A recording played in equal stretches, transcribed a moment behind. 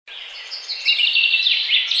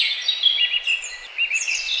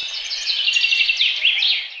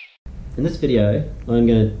In this video, I'm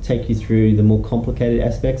going to take you through the more complicated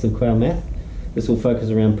aspects of quail math. This will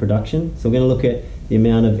focus around production. So we're going to look at the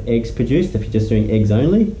amount of eggs produced if you're just doing eggs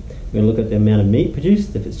only. We're going to look at the amount of meat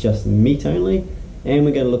produced if it's just meat only. And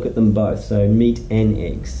we're going to look at them both, so meat and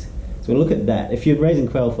eggs. So we're going to look at that. If you're raising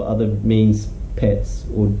quail for other means, pets,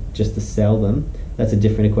 or just to sell them, that's a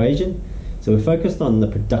different equation. So we're focused on the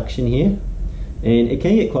production here. And it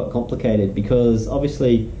can get quite complicated because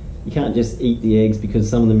obviously you can't just eat the eggs, because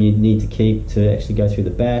some of them you need to keep to actually go through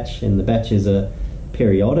the batch, and the batches are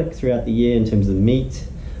periodic throughout the year in terms of meat.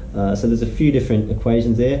 So there's a few different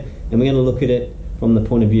equations there, and we're going to look at it from the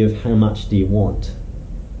point of view of how much do you want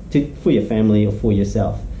for your family or for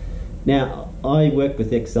yourself. Now, I work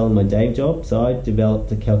with Excel in my day job, so I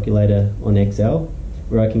developed a calculator on Excel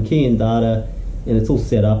where I can key in data, and it's all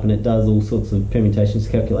set up and it does all sorts of permutations,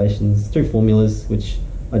 calculations through formulas, which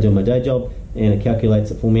I do in my day job, and it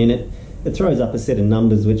calculates it for me, and it throws up a set of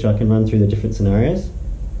numbers which I can run through the different scenarios.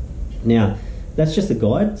 Now, that's just a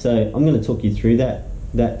guide, so I'm going to talk you through that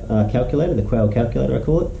calculator, the Quail calculator I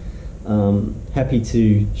call it. Happy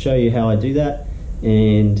to show you how I do that,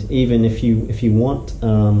 and even if you want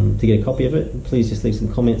to get a copy of it, please just leave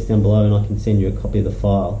some comments down below and I can send you a copy of the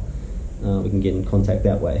file. We can get in contact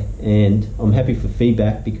that way, and I'm happy for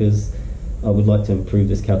feedback because I would like to improve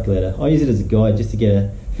this calculator. I use it as a guide just to get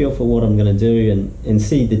a feel for what I'm going to do and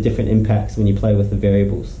see the different impacts when you play with the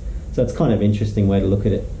variables. So it's kind of an interesting way to look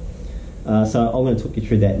at it. So I'm going to talk you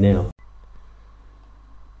through that now.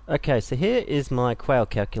 Okay, so here is my Quail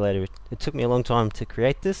calculator. It took me a long time to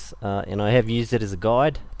create this, and I have used it as a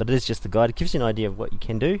guide, but it is just a guide. It gives you an idea of what you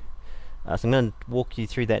can do. So I'm going to walk you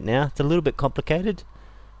through that now. It's a little bit complicated,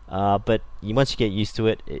 but once you get used to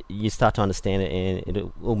it, you start to understand it and it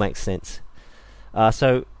all makes sense.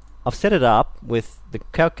 So I've set it up with the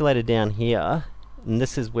calculator down here, and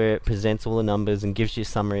this is where it presents all the numbers and gives you a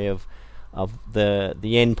summary of the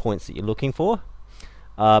end points that you're looking for.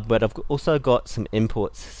 But I've also got some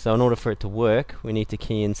inputs, so in order for it to work we need to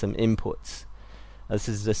key in some inputs. This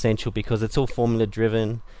is essential because it's all formula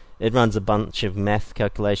driven. It runs a bunch of math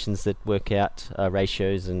calculations that work out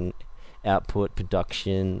ratios and output,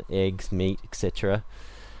 production, eggs, meat, etc.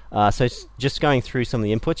 So it's just going through some of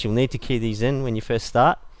the inputs. You'll need to key these in when you first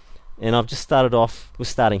start, and I've just started off with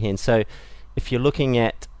starting hens. So if you're looking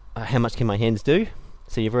at how much can my hens do,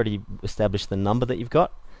 so you've already established the number that you've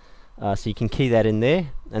got, so you can key that in there,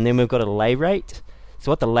 and then we've got a lay rate.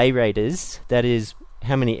 So what the lay rate is, that is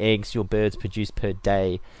how many eggs your birds produce per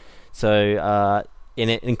day. So and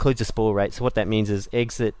it includes a spoil rate. So what that means is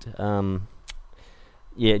eggs that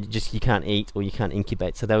you can't eat or you can't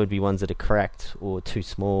incubate. So they would be ones that are cracked or too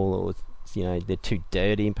small, or they're too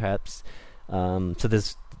dirty perhaps. So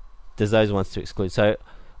there's those ones to exclude. So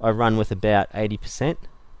I run with about 80%.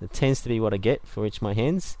 It tends to be what I get for each of my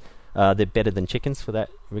hens. They're better than chickens for that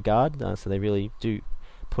regard, so they really do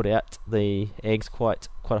put out the eggs quite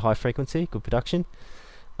high frequency, good production.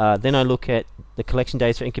 Then I look at the collection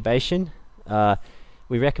days for incubation.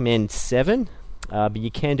 We recommend 7, but you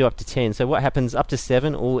can do up to 10. So what happens up to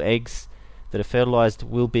 7, all eggs that are fertilized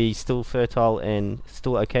will be still fertile and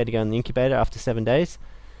still okay to go in the incubator after 7 days.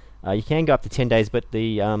 You can go up to 10 days, but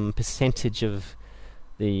the percentage of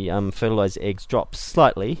the fertilized eggs drops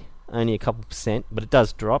slightly, only a couple percent, but it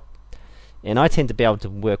does drop. And I tend to be able to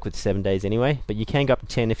work with 7 days anyway, but you can go up to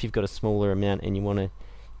 10 if you've got a smaller amount and you want to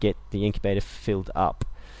get the incubator filled up.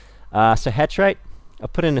 So hatch rate, I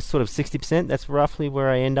put in a sort of 60%. That's roughly where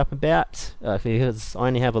I end up about, because I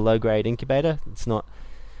only have a low grade incubator. It's not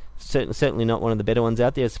certainly not one of the better ones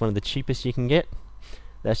out there. It's one of the cheapest you can get.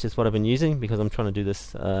 That's just what I've been using because I'm trying to do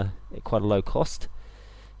this at quite a low cost.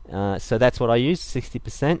 So that's what I use,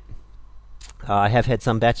 60%. I have had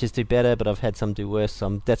some batches do better, but I've had some do worse,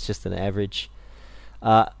 so that's just an average.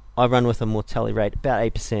 I run with a mortality rate about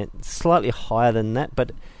 8%, slightly higher than that,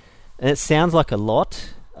 and it sounds like a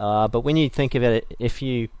lot, but when you think about it, if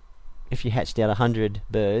you hatched out 100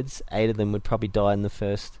 birds, 8 of them would probably die in the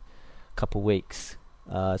first couple weeks.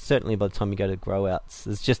 Certainly by the time you go to grow outs,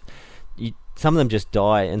 there's just some of them just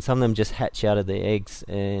die, and some of them just hatch out of the eggs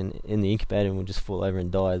and in the incubator and will just fall over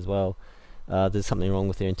and die as well. There's something wrong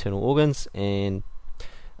with their internal organs and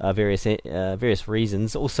various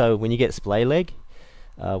reasons. Also, when you get splay leg,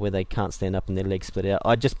 where they can't stand up and their legs split out,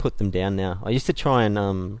 I just put them down now. I used to try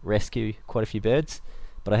and rescue quite a few birds,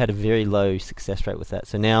 but I had a very low success rate with that.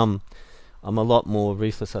 So now I'm a lot more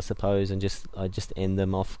ruthless, I suppose, and I just end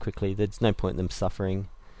them off quickly. There's no point in them suffering,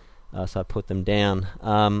 so I put them down.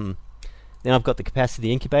 Then I've got the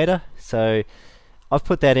capacity incubator, so I've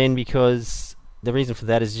put that in because the reason for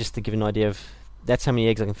that is just to give an idea of that's how many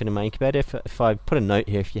eggs I can fit in my incubator. If I put a note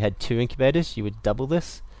here, if you had 2 incubators, you would double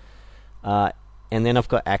this. And then I've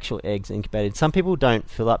got actual eggs incubated. Some people don't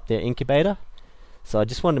fill up their incubator, so I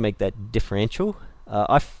just wanted to make that differential.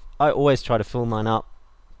 I always try to fill mine up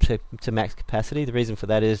to max capacity. The reason for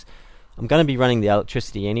that is I'm going to be running the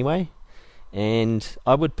electricity anyway, and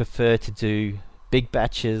I would prefer to do big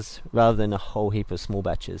batches rather than a whole heap of small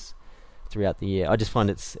batches throughout the year. I just find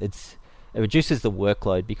it reduces the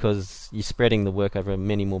workload because you're spreading the work over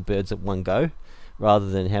many more birds at one go, rather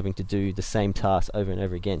than having to do the same task over and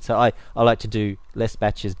over again. So I like to do less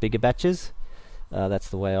batches, bigger batches. That's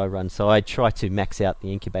the way I run. So I try to max out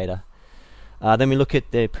the incubator. Then we look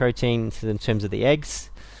at the protein in terms of the eggs.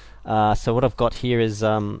 So what I've got here is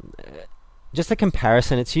just a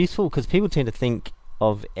comparison. It's useful because people tend to think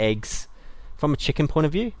of eggs from a chicken point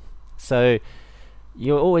of view. So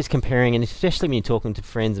you're always comparing, and especially when you're talking to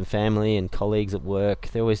friends and family and colleagues at work,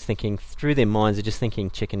 they're always thinking through their minds, they're just thinking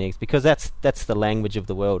chicken eggs, because that's the language of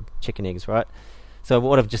the world, chicken eggs, right? So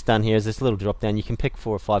what I've just done here is this little drop down. You can pick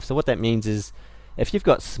 4 or 5. So what that means is if you've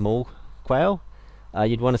got small quail,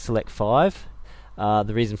 you'd want to select 5.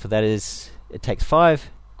 The reason for that is it takes 5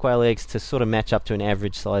 quail eggs to sort of match up to an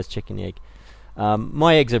average size chicken egg.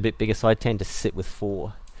 My eggs are a bit bigger, so I tend to sit with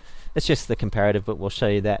 4. It's just the comparative, but we'll show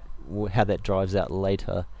you that how that drives out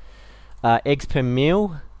later. Eggs per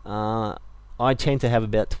meal, I tend to have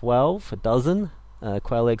about 12, a dozen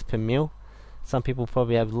quail eggs per meal. Some people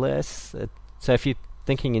probably have less. So if you're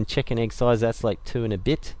thinking in chicken egg size, that's like 2 and a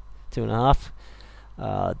bit,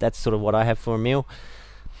 2.5. That's sort of what I have for a meal.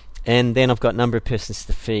 And then I've got number of persons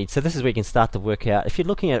to feed. So this is where you can start to work out. If you're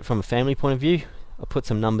looking at it from a family point of view, I'll put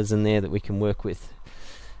some numbers in there that we can work with.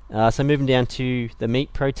 So moving down to the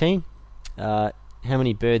meat protein, how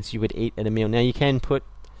many birds you would eat at a meal. Now you can put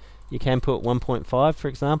 1.5, for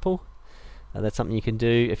example. That's something you can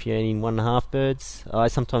do if you're eating 1.5 birds. I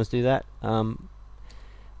sometimes do that.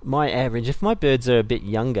 My average, if my birds are a bit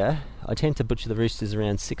younger, I tend to butcher the roosters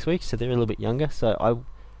around 6 weeks, so they're a little bit younger. So I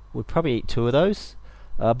would probably eat 2 of those.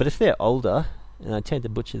 But if they're older, and I tend to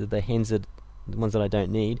butcher the hens, the ones that I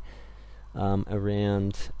don't need,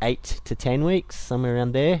 around 8 to 10 weeks, somewhere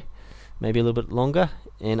around there, maybe a little bit longer.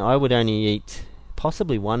 And I would only eat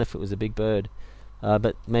possibly 1 if it was a big bird,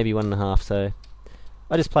 but maybe 1.5. So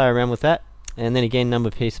I just play around with that. And then again, number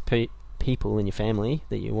of people in your family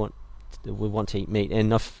that you would want to eat meat.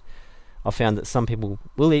 And I've found that some people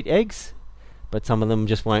will eat eggs, but some of them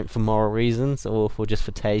just won't for moral reasons or for just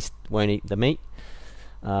for taste, won't eat the meat.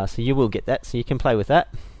 So you will get that, so you can play with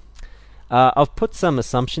that. I've put some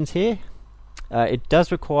assumptions here. It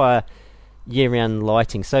does require year-round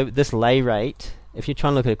lighting. So this lay rate, if you're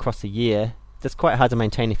trying to look at across the year, that's quite hard to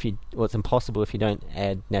maintain it's impossible if you don't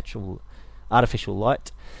add artificial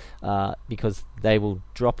light, because they will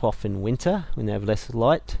drop off in winter when they have less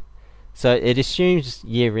light. So it assumes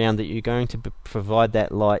year-round that you're going to provide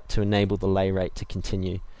that light to enable the lay rate to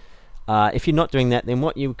continue. If you're not doing that, then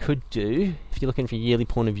what you could do, if you're looking from a yearly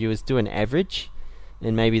point of view, is do an average,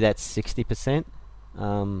 and maybe that's 60%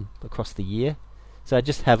 across the year. So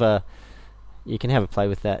just you can have a play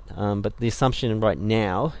with that. But the assumption right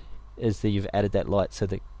now is that you've added that light so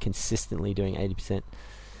that consistently doing 80%.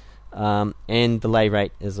 And the lay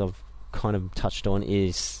rate, as I've kind of touched on,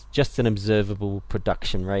 is just an observable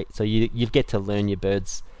production rate. So you get to learn your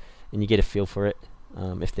birds, and you get a feel for it.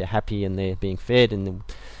 If they're happy and they're being fed and they've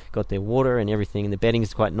got their water and everything, and the bedding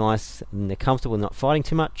is quite nice and they're comfortable and not fighting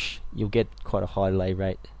too much, you'll get quite a high lay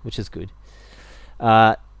rate, which is good.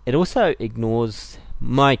 It also ignores,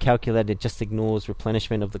 my calculator just ignores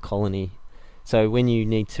replenishment of the colony. So when you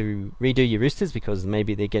need to redo your roosters because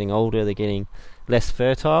maybe they're getting older, they're getting less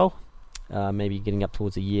fertile, maybe getting up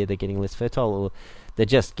towards a year, they're getting less fertile, or they're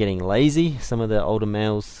just getting lazy. Some of the older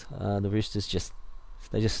males, the roosters just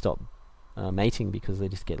stop mating because they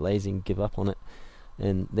just get lazy and give up on it,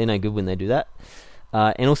 and they're no good when they do that.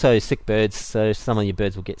 And also sick birds, so some of your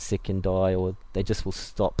birds will get sick and die, or they just will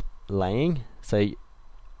stop laying. So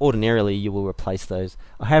ordinarily you will replace those.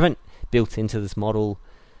 I haven't built into this model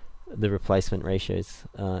the replacement ratios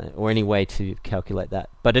or any way to calculate that,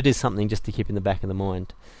 but it is something just to keep in the back of the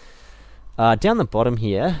mind. Down the bottom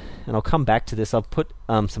here, and I'll come back to this, I've put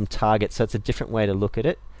some targets, so it's a different way to look at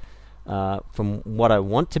it, from what I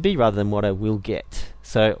want to be rather than what I will get.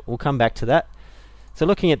 So we'll come back to that. So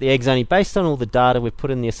looking at the eggs only, based on all the data we've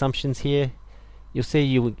put in the assumptions here, you'll see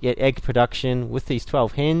you will get egg production with these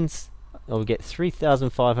 12 hens. I will get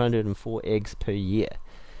 3,504 eggs per year.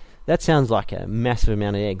 That sounds like a massive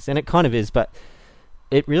amount of eggs, and it kind of is, but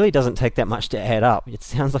it really doesn't take that much to add up. It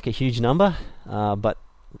sounds like a huge number,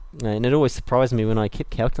 and it always surprised me when I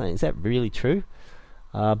kept calculating, is that really true?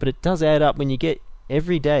 But it does add up. When you get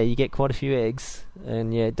every day, you get quite a few eggs,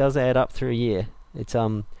 and yeah, it does add up through a year. It's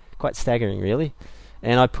quite staggering, really.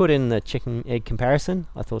 And I put in the chicken egg comparison.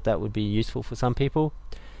 I thought that would be useful for some people.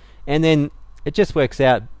 And then it just works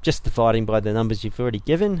out just dividing by the numbers you've already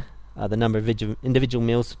given, the number of individual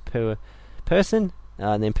meals per person,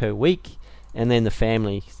 and then per week, and then the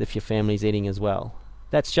family, if your family's eating as well.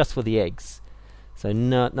 That's just for the eggs, so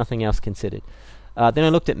nothing else considered. Then I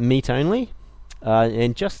looked at meat only,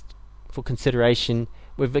 and just for consideration,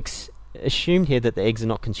 we've assumed here that the eggs are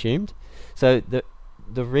not consumed. So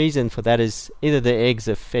the reason for that is either the eggs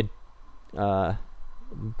are fed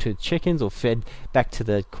to chickens or fed back to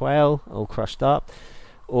the quail, all crushed up,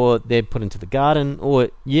 or they're put into the garden, or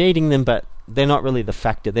you're eating them but they're not really the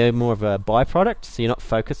factor. They're more of a byproduct, so you're not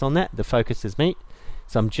focused on that. The focus is meat.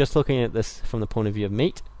 So I'm just looking at this from the point of view of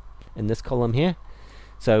meat in this column here.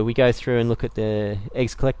 So we go through and look at the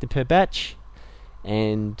eggs collected per batch,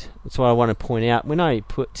 and that's what I want to point out. When I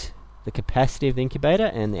put the capacity of the incubator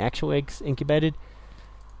and the actual eggs incubated,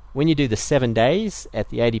 when you do the 7 days at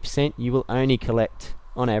the 80%, you will only collect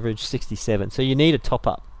on average 67. So you need a top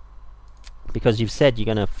up because you've said you're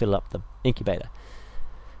going to fill up the incubator.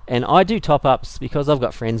 And I do top ups because I've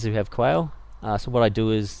got friends who have quail. So what I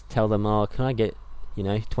do is tell them, can I get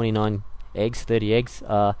 29 eggs, 30 eggs,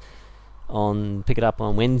 pick it up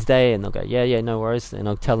on Wednesday, and they'll go, yeah, no worries. And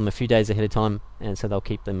I'll tell them a few days ahead of time, and so they'll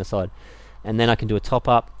keep them aside. And then I can do a top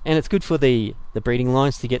up, and it's good for the breeding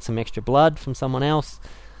lines to get some extra blood from someone else.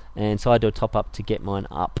 And so I do a top up to get mine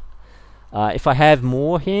up. If I have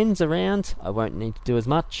more hens around, I won't need to do as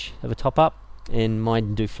much of a top up, and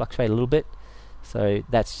mine do fluctuate a little bit. So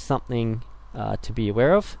that's something to be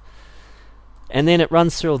aware of. And then it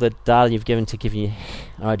runs through all the data you've given to give you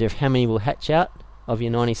an idea of how many will hatch out of your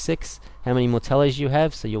 96, how many mortalities you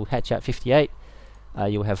have. So you'll hatch out 58.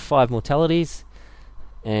 You'll have 5 mortalities,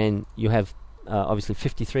 and you have obviously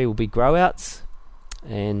 53 will be grow outs,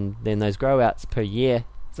 and then those grow outs per year.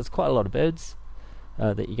 So it's quite a lot of birds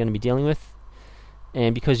that you're going to be dealing with.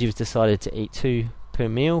 And because you've decided to eat 2 per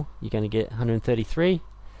meal, you're going to get 133.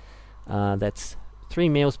 That's 3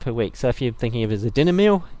 meals per week. So if you're thinking of it as a dinner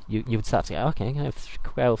meal, you would start to go, okay, I'm going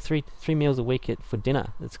to have three meals a week for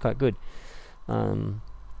dinner. That's quite good.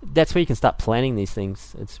 That's where you can start planning these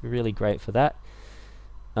things. It's really great for that.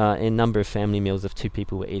 And number of family meals if 2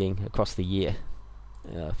 people were eating across the year.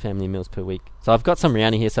 Family meals per week. So I've got some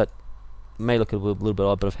rounding here, so it may look a little bit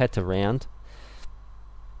odd, but I've had to round.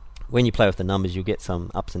 When you play with the numbers, you'll get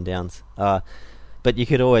some ups and downs. But you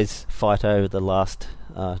could always fight over the last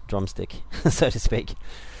drumstick, so to speak.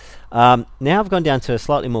 Now I've gone down to a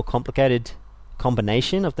slightly more complicated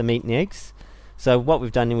combination of the meat and eggs. So what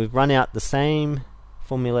we've done is we've run out the same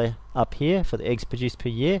formula up here for the eggs produced per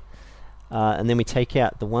year, and then we take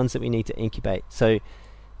out the ones that we need to incubate. So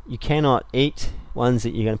you cannot eat ones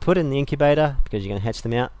that you're going to put in the incubator because you're going to hatch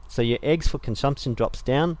them out. So your eggs for consumption drops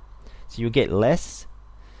down, so you'll get less.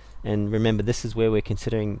 And remember, this is where we're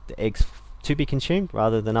considering the eggs to be consumed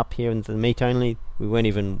rather than up here in the meat only. We weren't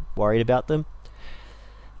even worried about them.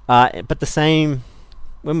 But the same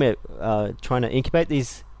when we're trying to incubate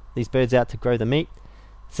these birds out to grow the meat,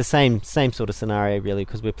 it's the same sort of scenario really,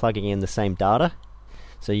 because we're plugging in the same data.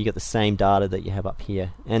 So you get the same data that you have up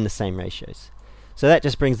here and the same ratios. So that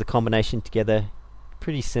just brings the combination together.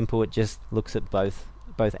 Pretty simple. It just looks at both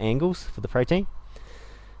angles for the protein.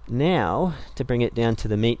 Now to bring it down to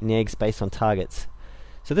the meat and eggs based on targets.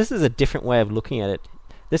 So this is a different way of looking at it.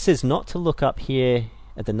 This is not to look up here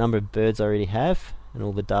at the number of birds I already have and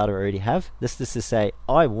all the data I already have. This is to say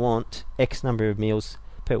I want X number of meals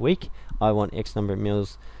per week. I want X number of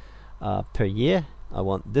meals per year. I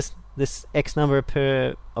want this X number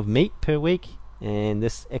of meat per week, and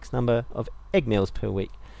this X number of egg meals per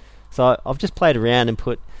week. So I've just played around and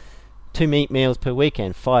put 2 meat meals per week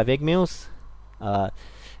and 5 egg meals,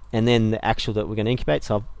 and then the actual that we're going to incubate.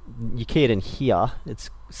 So you key it in here. It's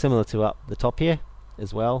similar to up the top here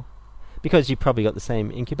as well, because you've probably got the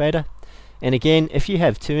same incubator. And again, if you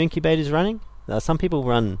have 2 incubators running, some people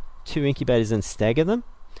run 2 incubators and stagger them.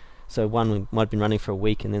 So one might have been running for a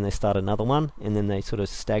week, and then they start another one, and then they sort of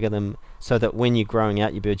stagger them so that when you're growing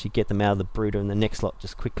out your birds, you get them out of the brooder and the next lot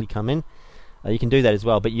just quickly come in. You can do that as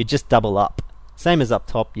well, but you just double up. Same as up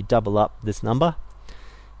top, you double up this number,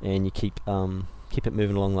 and you keep it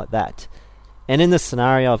moving along like that. And in this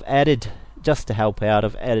scenario, I've added, just to help out,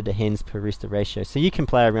 I've added a hens per rooster ratio. So you can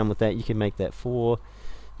play around with that. You can make that 4,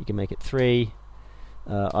 you can make it 3.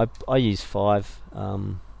 I use 5,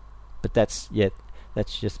 but that's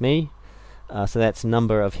just me. So that's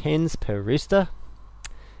number of hens per rooster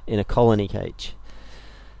in a colony cage.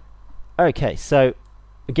 Okay, so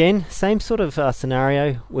again, same sort of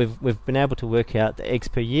scenario. We've been able to work out the eggs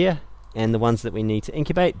per year and the ones that we need to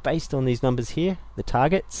incubate based on these numbers here, the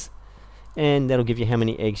targets, and that'll give you how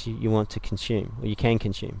many eggs you want to consume, or you can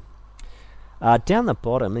consume. Down the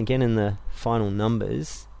bottom, again in the final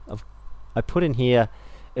numbers, I put in here,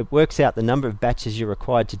 it works out the number of batches you're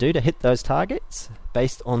required to do to hit those targets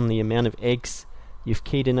based on the amount of eggs you've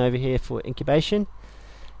keyed in over here for incubation.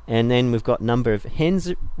 And then we've got number of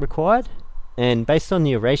hens required, and based on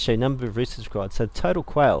your ratio, number of roosters required, so total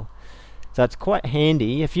quail. So it's quite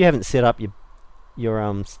handy if you haven't set up you've got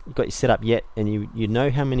your setup yet, and you know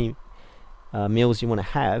how many meals you want to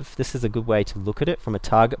have. This is a good way to look at it from a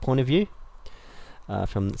target point of view.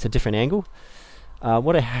 It's a different angle.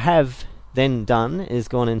 What I have then done is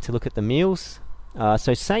gone in to look at the meals.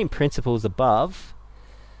 So same principles above,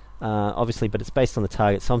 obviously, but it's based on the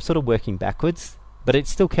target. So I'm sort of working backwards, but it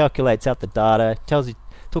still calculates out the data,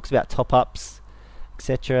 talks about top-ups,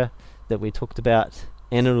 etc. that we talked about,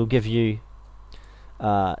 and it'll give you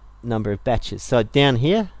number of batches. So down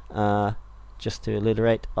here, just to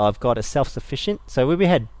alliterate, I've got a self-sufficient. So where we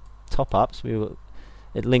had top-ups,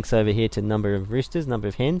 it links over here to number of roosters, number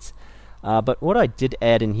of hens. But what I did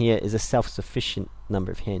add in here is a self-sufficient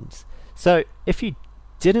number of hens. So if you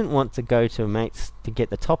didn't want to go to mates to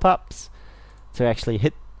get the top-ups to actually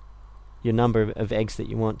hit your number of eggs that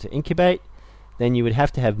you want to incubate, then you would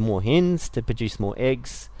have to have more hens to produce more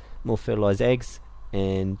eggs, more fertilized eggs,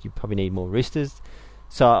 and you probably need more roosters.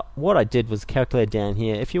 So what I did was calculate down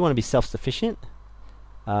here, if you want to be self-sufficient,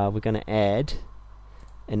 we're going to add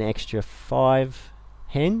an extra 5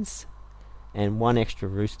 hens and 1 extra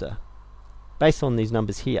rooster based on these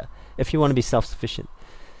numbers here, if you want to be self-sufficient.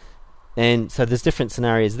 And so there's different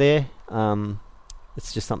scenarios there.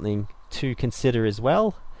 It's just something to consider as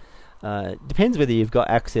well. Depends whether you've got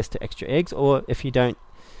access to extra eggs, or if you don't,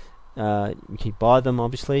 you can buy them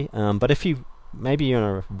obviously. But if maybe you're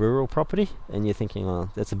on a rural property and you're thinking, oh,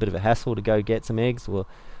 that's a bit of a hassle to go get some eggs, or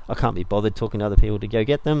I can't be bothered talking to other people to go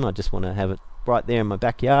get them, I just want to have it right there in my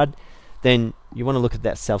backyard, then you want to look at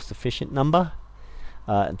that self-sufficient number.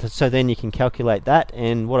 So then you can calculate that.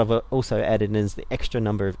 And what I've also added in is the extra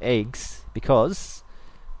number of eggs, because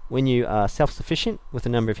when you are self-sufficient with the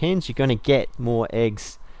number of hens, you're going to get more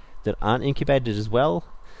eggs that aren't incubated as well.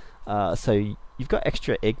 So you've got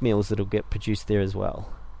extra egg meals that will get produced there as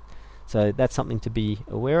well. So that's something to be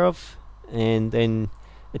aware of. And then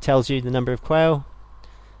it tells you the number of quail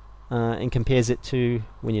and compares it to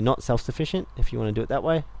when you're not self-sufficient, if you want to do it that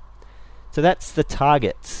way. So that's the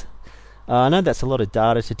targets. I know that's a lot of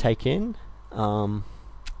data to take in,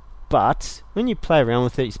 but when you play around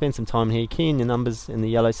with it, you spend some time here, you key in your numbers in the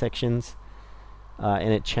yellow sections,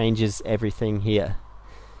 and it changes everything here.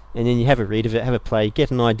 And then you have a read of it, have a play,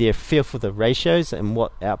 get an idea, feel for the ratios and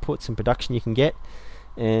what outputs and production you can get,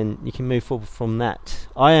 and you can move forward from that.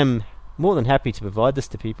 I am more than happy to provide this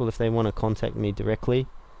to people. If they want to contact me directly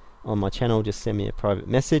on my channel, just send me a private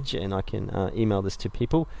message and I can email this to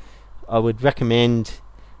people. I would recommend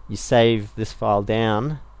you save this file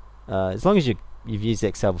down. As long as you've used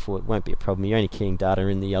Excel before, it won't be a problem. You're only keying data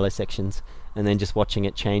in the yellow sections and then just watching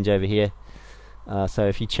it change over here. So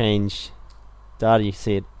if you change data, you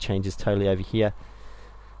see it changes totally over here.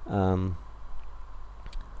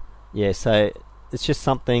 Yeah, so it's just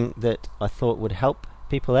something that I thought would help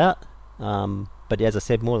people out. But as I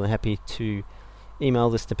said, more than happy to email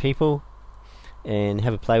this to people and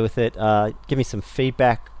have a play with it. Give me some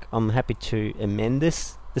feedback. I'm happy to amend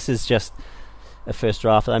this. This is just a first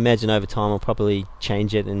draft. I imagine over time I'll probably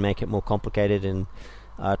change it and make it more complicated and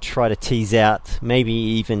try to tease out maybe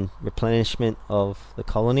even replenishment of the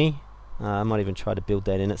colony. I might even try to build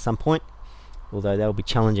that in at some point, although that will be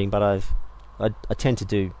challenging. But I tend to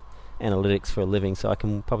do analytics for a living, so I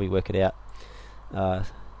can probably work it out.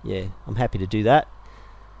 Yeah, I'm happy to do that.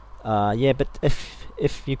 Yeah, but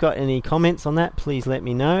if you've got any comments on that, please let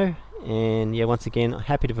me know. And yeah, once again, I'm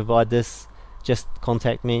happy to provide this. Just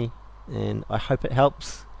contact me, and I hope it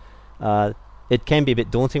helps. It can be a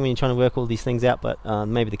bit daunting when you're trying to work all these things out, but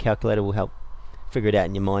maybe the calculator will help figure it out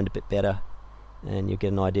in your mind a bit better, and you'll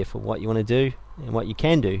get an idea for what you want to do and what you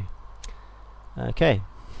can do. Okay,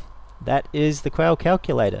 that is the Quail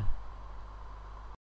calculator.